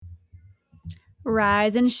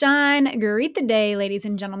Rise and shine, greet the day, ladies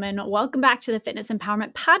and gentlemen. Welcome back to the Fitness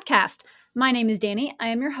Empowerment Podcast. My name is Danny. I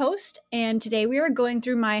am your host, and today we are going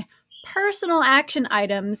through my personal action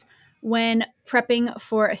items when prepping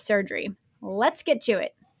for a surgery. Let's get to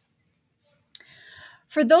it.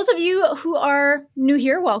 For those of you who are new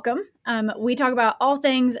here, welcome. We talk about all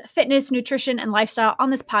things fitness, nutrition, and lifestyle on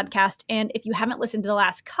this podcast. And if you haven't listened to the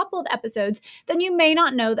last couple of episodes, then you may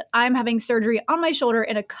not know that I'm having surgery on my shoulder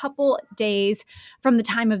in a couple days from the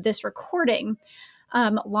time of this recording.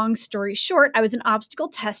 Long story short, I was an obstacle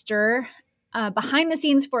tester behind the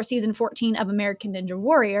scenes for season 14 of American Ninja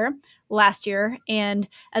Warrior last year. And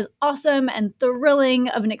as awesome and thrilling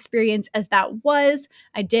of an experience as that was,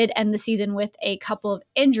 I did end the season with a couple of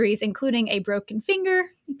injuries, including a broken finger,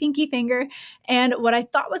 pinky finger, and what I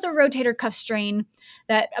thought was a rotator cuff strain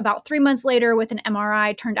that about 3 months later with an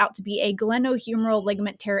MRI turned out to be a glenohumeral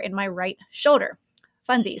ligament tear in my right shoulder.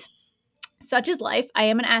 Funsies. Such is life. I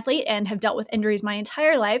am an athlete and have dealt with injuries my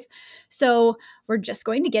entire life. So we're just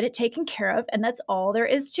going to get it taken care of. And that's all there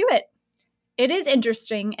is to it. It is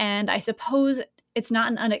interesting. And I suppose it's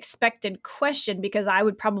not an unexpected question because I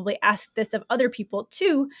would probably ask this of other people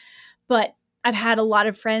too. But I've had a lot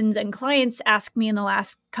of friends and clients ask me in the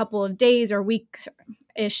last couple of days or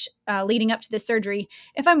week-ish leading up to the surgery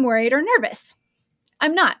if I'm worried or nervous.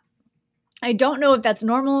 I'm not. I don't know if that's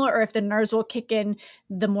normal or if the nerves will kick in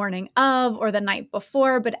the morning of or the night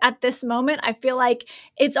before, but at this moment, I feel like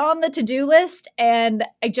it's on the to-do list and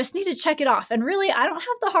I just need to check it off. And really, I don't have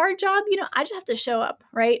the hard job, I just have to show up,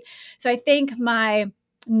 right? So I think my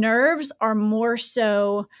nerves are more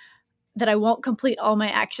so that I won't complete all my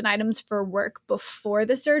action items for work before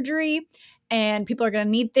the surgery. And people are going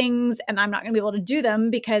to need things and I'm not going to be able to do them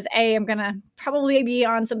because A, I'm going to probably be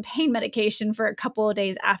on some pain medication for a couple of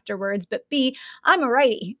days afterwards, but B, I'm a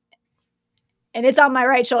righty and it's on my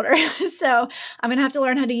right shoulder. So I'm going to have to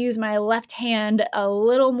learn how to use my left hand a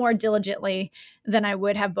little more diligently than I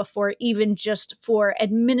would have before, even just for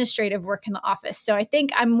administrative work in the office. So I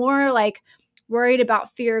think I'm more like worried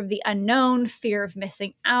about fear of the unknown, fear of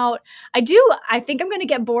missing out. I think I'm going to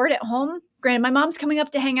get bored at home. Granted, my mom's coming up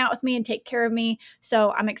to hang out with me and take care of me,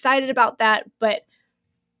 so I'm excited about that, but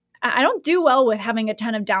I don't do well with having a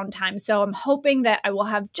ton of downtime, so I'm hoping that I will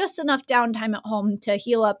have just enough downtime at home to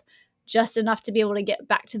heal up just enough to be able to get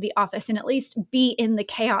back to the office and at least be in the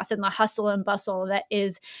chaos and the hustle and bustle that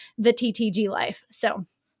is the TTG life. So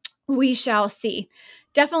we shall see.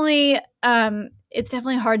 Definitely, it's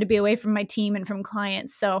definitely hard to be away from my team and from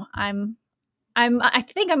clients, so I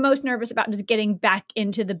think I'm most nervous about just getting back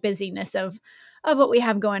into the busyness of what we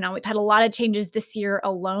have going on. We've had a lot of changes this year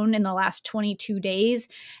alone in the last 22 days.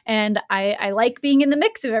 And I like being in the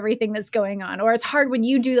mix of everything that's going on. Or it's hard when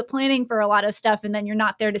you do the planning for a lot of stuff and then you're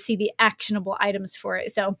not there to see the actionable items for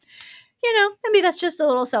it. So, maybe that's just a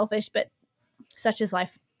little selfish, but such is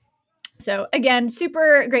life. So again,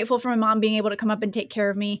 super grateful for my mom being able to come up and take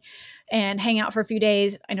care of me and hang out for a few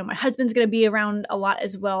days. I know my husband's going to be around a lot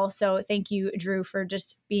as well. So thank you, Drew, for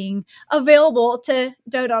just being available to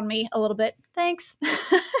dote on me a little bit. Thanks.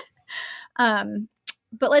 But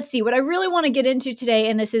let's see. What I really want to get into today,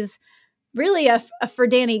 and this is really a for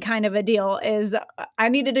Danny kind of a deal, is I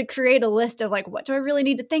needed to create a list of like, what do I really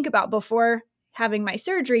need to think about before having my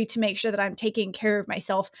surgery to make sure that I'm taking care of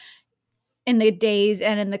myself in the days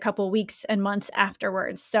and in the couple weeks and months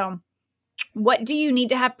afterwards. So what do you need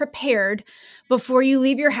to have prepared before you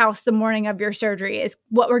leave your house the morning of your surgery is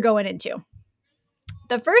what we're going into.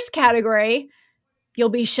 The first category, you'll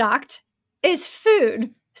be shocked, is food.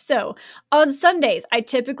 So on Sundays, I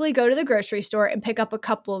typically go to the grocery store and pick up a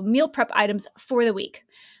couple of meal prep items for the week.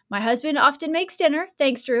 My husband often makes dinner,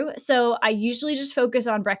 thanks, Drew. So I usually just focus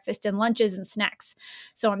on breakfast and lunches and snacks.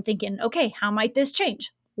 So I'm thinking, okay, how might this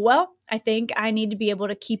change? Well, I think I need to be able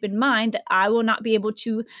to keep in mind that I will not be able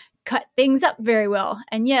to cut things up very well.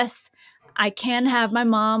 And yes, I can have my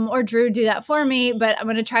mom or Drew do that for me, but I'm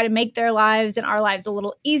going to try to make their lives and our lives a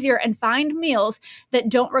little easier and find meals that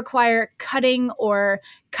don't require cutting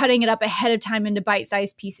it up ahead of time into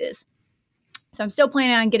bite-sized pieces. So I'm still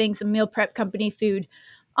planning on getting some meal prep company food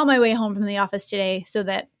on my way home from the office today so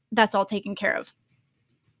that that's all taken care of.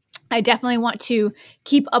 I definitely want to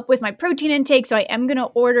keep up with my protein intake, so I am going to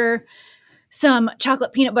order some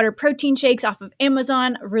chocolate peanut butter protein shakes off of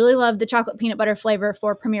Amazon. Really love the chocolate peanut butter flavor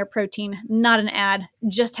for Premier Protein. Not an ad,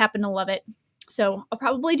 just happen to love it. So I'll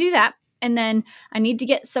probably do that. And then I need to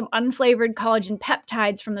get some unflavored collagen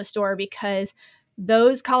peptides from the store because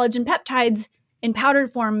those collagen peptides in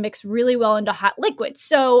powdered form mix really well into hot liquids.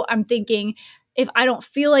 So I'm thinking if I don't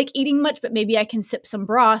feel like eating much, but maybe I can sip some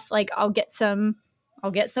broth, like I'll get some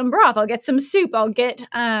I'll get some broth, I'll get some soup, I'll get,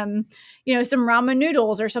 some ramen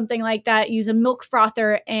noodles or something like that, use a milk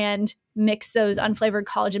frother and mix those unflavored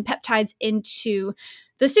collagen peptides into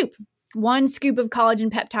the soup. 1 scoop of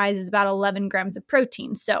collagen peptides is about 11 grams of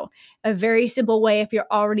protein. So a very simple way if you're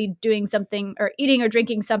already doing something or eating or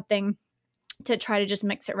drinking something to try to just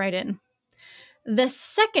mix it right in. The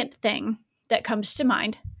second thing that comes to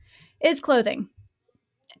mind is clothing.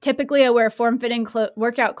 Typically, I wear form-fitting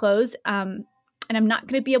workout clothes, and I'm not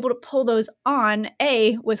going to be able to pull those on,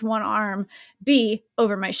 A, with one arm, B,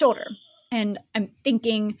 over my shoulder. And I'm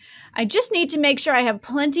thinking I just need to make sure I have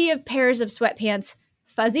plenty of pairs of sweatpants,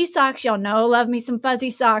 fuzzy socks, y'all know I love me some fuzzy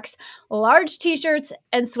socks, large t-shirts,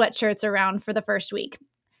 and sweatshirts around for the first week.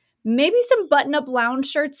 Maybe some button-up lounge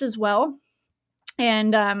shirts as well.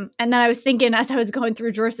 And then I was thinking as I was going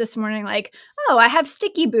through drawers this morning, like, oh, I have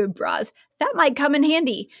sticky boob bras. That might come in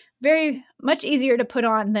handy. Very much easier to put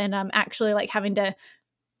on than actually like having to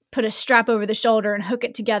put a strap over the shoulder and hook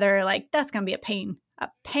it together. Like that's going to be a pain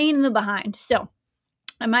in the behind. So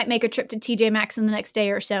I might make a trip to TJ Maxx in the next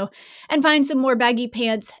day or so and find some more baggy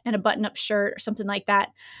pants and a button-up shirt or something like that.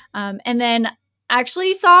 And then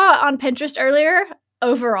actually saw on Pinterest earlier,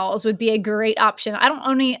 overalls would be a great option.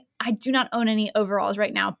 I do not own any overalls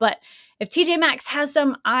right now, but if TJ Maxx has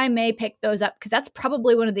some, I may pick those up because that's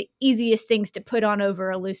probably one of the easiest things to put on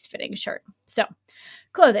over a loose-fitting shirt. So,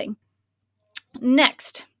 clothing.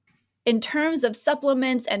 Next, in terms of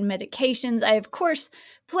supplements and medications, I, of course,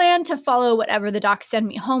 plan to follow whatever the docs send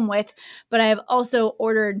me home with, but I have also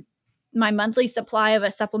ordered my monthly supply of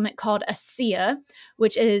a supplement called ASEA,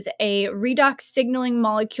 which is a redox signaling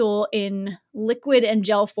molecule in liquid and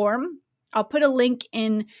gel form. I'll put a link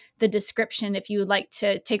in the description if you would like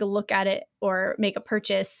to take a look at it or make a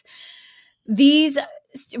purchase. These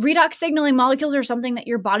redox signaling molecules are something that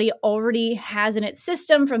your body already has in its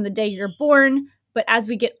system from the day you're born. But as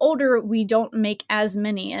we get older, we don't make as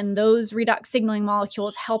many. And those redox signaling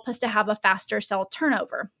molecules help us to have a faster cell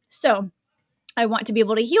turnover. So I want to be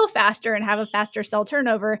able to heal faster and have a faster cell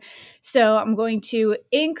turnover. So I'm going to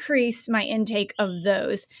increase my intake of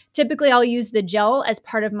those. Typically, I'll use the gel as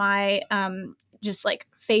part of my just like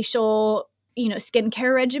facial,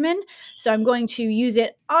 skincare regimen. So I'm going to use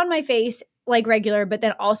it on my face like regular, but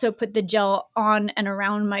then also put the gel on and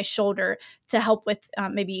around my shoulder to help with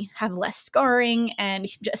maybe have less scarring and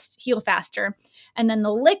just heal faster. And then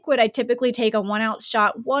the liquid, I typically take a 1 ounce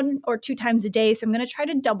shot 1 or 2 times a day. So I'm going to try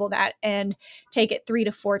to double that and take it 3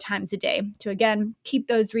 to 4 times a day to, again, keep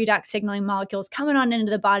those redox signaling molecules coming on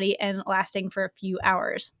into the body and lasting for a few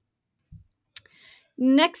hours.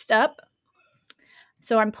 Next up,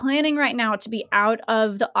 so I'm planning right now to be out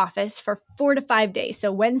of the office for 4 to 5 days,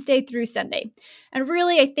 so Wednesday through Sunday. And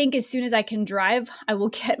really, I think as soon as I can drive, I will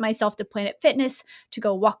get myself to Planet Fitness to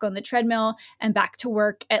go walk on the treadmill and back to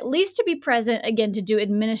work, at least to be present, again, to do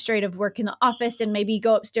administrative work in the office and maybe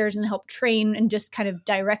go upstairs and help train and just kind of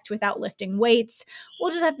direct without lifting weights. We'll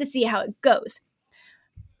just have to see how it goes.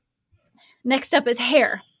 Next up is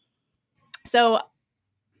hair. So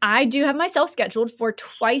I do have myself scheduled for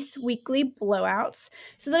twice weekly blowouts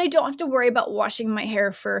so that I don't have to worry about washing my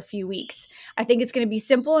hair for a few weeks. I think it's going to be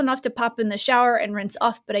simple enough to pop in the shower and rinse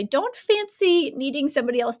off, but I don't fancy needing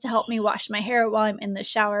somebody else to help me wash my hair while I'm in the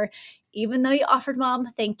shower. Even though you offered,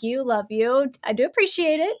 Mom, thank you, love you. I do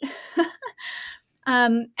appreciate it.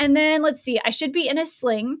 And then let's see, I should be in a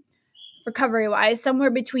sling recovery-wise somewhere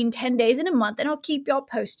between 10 days and a month, and I'll keep y'all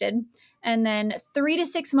posted. And then 3 to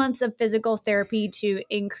 6 months of physical therapy to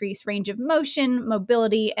increase range of motion,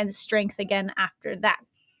 mobility, and strength again after that.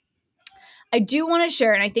 I do want to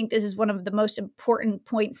share, and I think this is one of the most important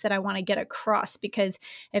points that I want to get across, because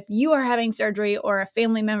if you are having surgery or a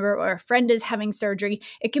family member or a friend is having surgery,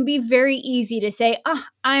 it can be very easy to say,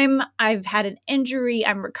 I've had an injury,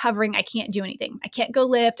 I'm recovering, I can't do anything. I can't go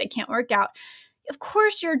lift, I can't work out. Of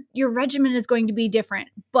course, your regimen is going to be different,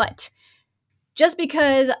 but just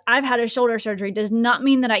because I've had a shoulder surgery does not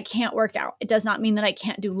mean that I can't work out. It does not mean that I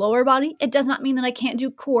can't do lower body. It does not mean that I can't do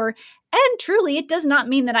core. And truly, it does not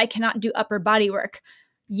mean that I cannot do upper body work.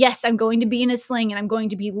 Yes, I'm going to be in a sling and I'm going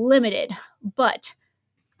to be limited, but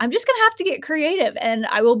I'm just going to have to get creative, and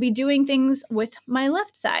I will be doing things with my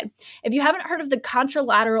left side. If you haven't heard of the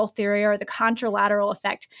contralateral theory or the contralateral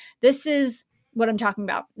effect, this is what I'm talking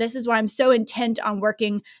about. This is why I'm so intent on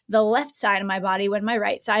working the left side of my body when my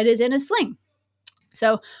right side is in a sling.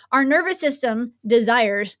 So our nervous system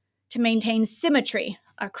desires to maintain symmetry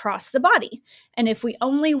across the body. And if we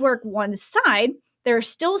only work one side, there are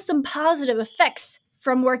still some positive effects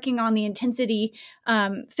from working on the intensity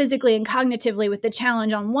physically and cognitively with the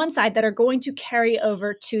challenge on one side that are going to carry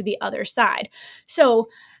over to the other side. So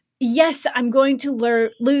yes, I'm going to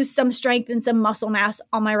lose some strength and some muscle mass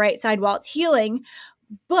on my right side while it's healing,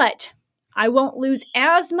 but I won't lose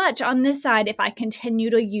as much on this side if I continue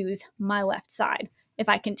to use my left side, if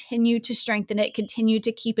I continue to strengthen it, continue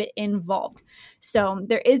to keep it involved. So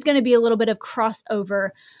there is going to be a little bit of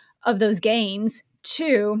crossover of those gains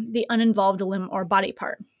to the uninvolved limb or body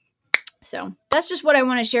part. So that's just what I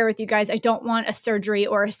want to share with you guys. I don't want a surgery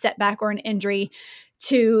or a setback or an injury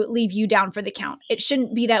to leave you down for the count. It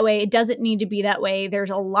shouldn't be that way. It doesn't need to be that way. There's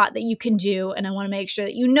a lot that you can do, and I want to make sure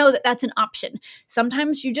that you know that that's an option.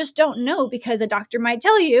 Sometimes you just don't know because a doctor might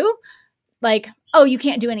tell you, like, oh, you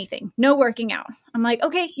can't do anything, no working out. I'm like,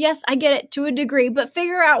 okay, yes, I get it to a degree, but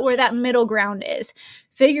figure out where that middle ground is.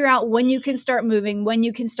 Figure out when you can start moving, when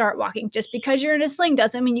you can start walking. Just because you're in a sling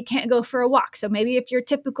doesn't mean you can't go for a walk. So maybe if your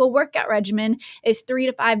typical workout regimen is 3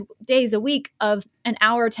 to 5 days a week of an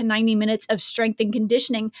hour to 90 minutes of strength and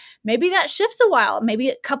conditioning, maybe that shifts a while. Maybe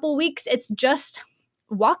a couple weeks, it's just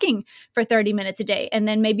walking for 30 minutes a day, and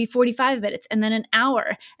then maybe 45 minutes, and then an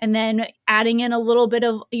hour, and then adding in a little bit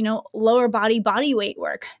of, lower body weight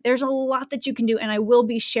work. There's a lot that you can do, and I will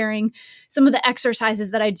be sharing some of the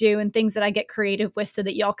exercises that I do and things that I get creative with so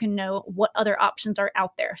that y'all can know what other options are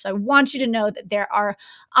out there. So I want you to know that there are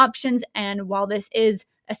options, and while this is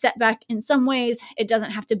a setback in some ways, it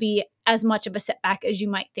doesn't have to be as much of a setback as you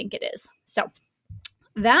might think it is. So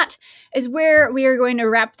that is where we are going to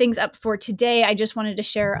wrap things up for today. I just wanted to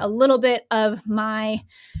share a little bit of my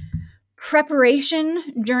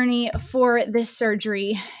preparation journey for this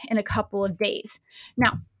surgery in a couple of days.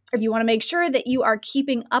 Now, if you want to make sure that you are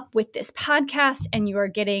keeping up with this podcast and you are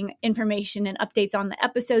getting information and updates on the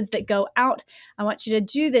episodes that go out, I want you to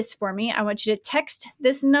do this for me. I want you to text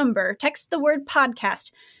this number, text the word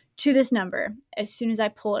podcast to this number as soon as I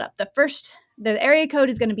pull it up. The area code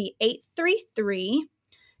is going to be 833.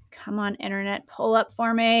 Come on, internet, pull up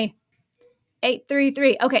for me.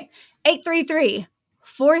 833. Okay,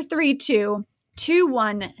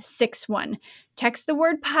 833-432-2161. Text the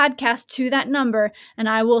word podcast to that number, and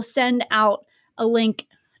I will send out a link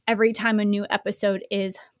every time a new episode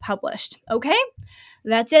is published. Okay?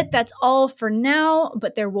 That's it. That's all for now,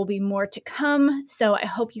 but there will be more to come. So I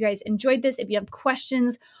hope you guys enjoyed this. If you have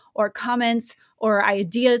questions or comments or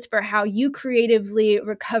ideas for how you creatively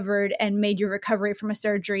recovered and made your recovery from a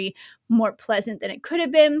surgery more pleasant than it could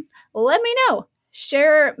have been, let me know.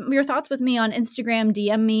 Share your thoughts with me on Instagram,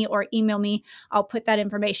 DM me, or email me. I'll put that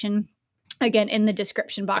information again in the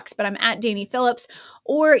description box, but I'm at Dani Phillips,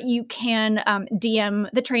 or you can DM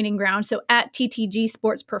the training ground, so at TTG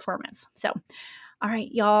Sports Performance. So, all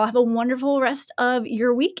right, y'all have a wonderful rest of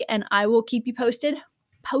your week, and I will keep you posted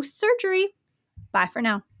post-surgery. Bye for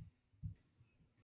now.